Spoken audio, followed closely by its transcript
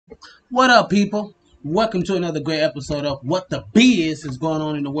What up, people? Welcome to another great episode of What the Biz is going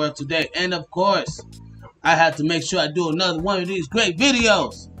on in the world today. And of course, I had to make sure I do another one of these great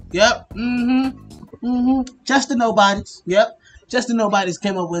videos. Yep. Justhenobodies. Yep. Justhenobodies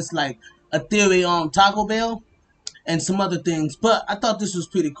came up with like a theory on Taco Bell and some other things, but I thought this was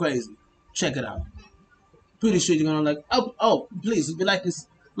pretty crazy. Check it out. Pretty sure you're gonna like. Oh, please, if you like this,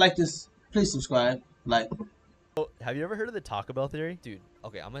 please subscribe. Like. Oh, have you ever heard of the Taco Bell theory? Dude,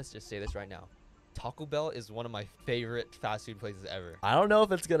 okay, I'm gonna just say this right now. Taco Bell is one of my favorite fast food places ever. I don't know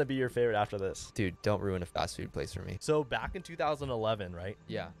if it's gonna be your favorite after this. Dude, don't ruin a fast food place for me. So back in 2011, right?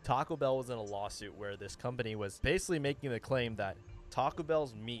 Yeah. Taco Bell was in a lawsuit where this company was basically making the claim that Taco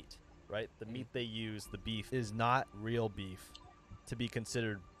Bell's meat, right? The meat they use, the beef, is not real beef to be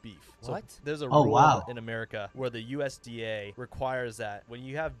considered beef. What? So there's a rule in America where the USDA requires that when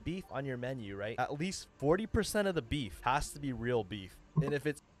you have beef on your menu, right, at least 40% of the beef has to be real beef. And if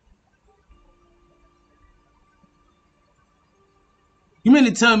it's... You mean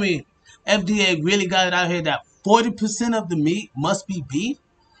to tell me FDA really got it out here that 40% of the meat must be beef?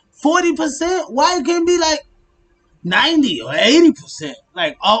 40%? Why it can't be like 90 or 80%?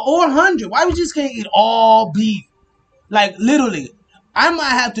 Like, or 100? Why we just can't eat all beef? Like, literally, I might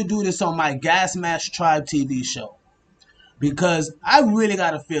have to do this on my Gas Mask Tribe TV show. Because I really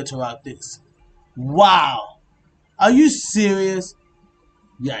got to filter out this. Wow. Are you serious?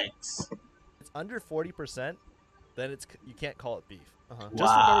 Yikes. It's under 40%, then you can't call it beef. Wow.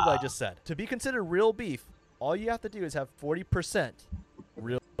 Just remember what I just said. To be considered real beef, all you have to do is have 40%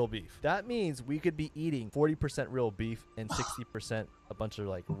 real beef. That means we could be eating 40% real beef and 60% a bunch of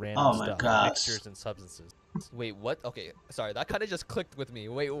like random stuff, mixtures and substances. Wait, what? Okay, sorry, that kind of just clicked with me.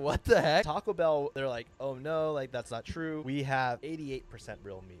 Wait, what the heck? Taco Bell, they're like, oh no, like that's not true. We have 88%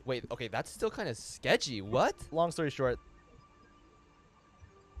 real meat. Wait, okay, that's still kind of sketchy. What? Long story short.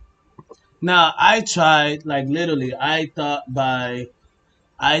 Now, I tried, like literally, I thought by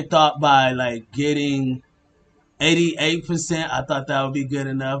like getting 88%, I thought that would be good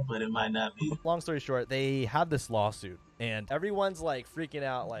enough, but it might not be. Long story short, they have this lawsuit and everyone's like freaking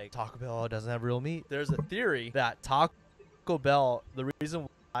out like Taco Bell doesn't have real meat. There's a theory that Taco Bell, the reason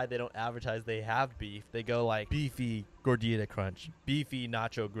why they don't advertise they have beef, they go like beefy gordita crunch, beefy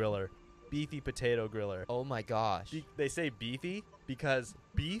nacho griller, beefy potato griller. Oh my gosh. They say beefy because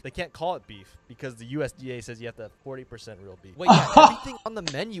beef, they can't call it beef because the USDA says you have to have 40% real beef. Wait, yeah, everything on the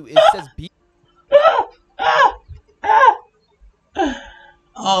menu says beef.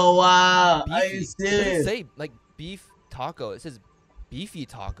 Oh wow! Beefy. Are you serious? It doesn't say like beef taco. It says beefy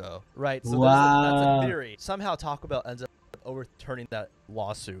taco. Right. So that's a theory. Somehow Taco Bell ends up overturning that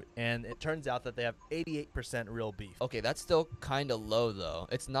lawsuit, and it turns out that they have 88% real beef. Okay, that's still kind of low though.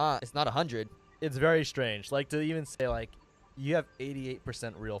 It's not 100. It's very strange. Like to even say like you have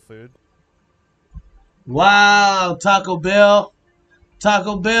 88% real food. Wow, Taco Bell.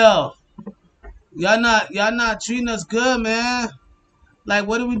 Y'all not treating us good, man. Like,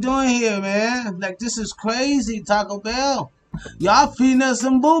 what are we doing here, man? Like, this is crazy, Taco Bell. Y'all feeding us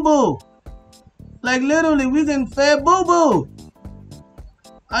some boo-boo. Like, literally, we getting fed boo-boo.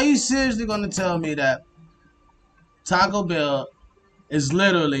 Are you seriously going to tell me that Taco Bell is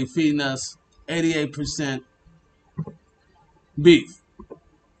literally feeding us 88% beef?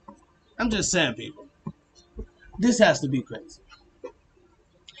 I'm just saying, people. This has to be crazy.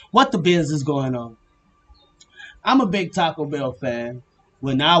 What the biz is going on? I'm a big Taco Bell fan.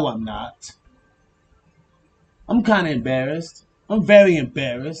 Well, now I'm not. I'm kind of embarrassed. I'm very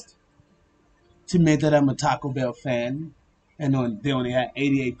embarrassed to admit that I'm a Taco Bell fan. And they only had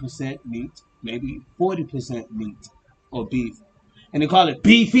 88% meat, maybe 40% meat or beef. And they call it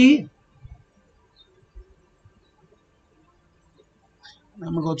beefy. I'm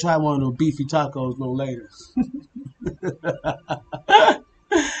going to go try one of those beefy tacos a little later.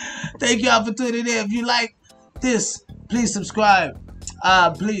 Thank y'all for tuning in. If you like this, please subscribe.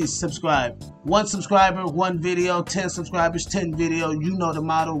 Please subscribe. 1 subscriber, 1 video. 10 subscribers, 10 video. You know the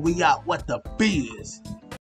motto. We got what the biz.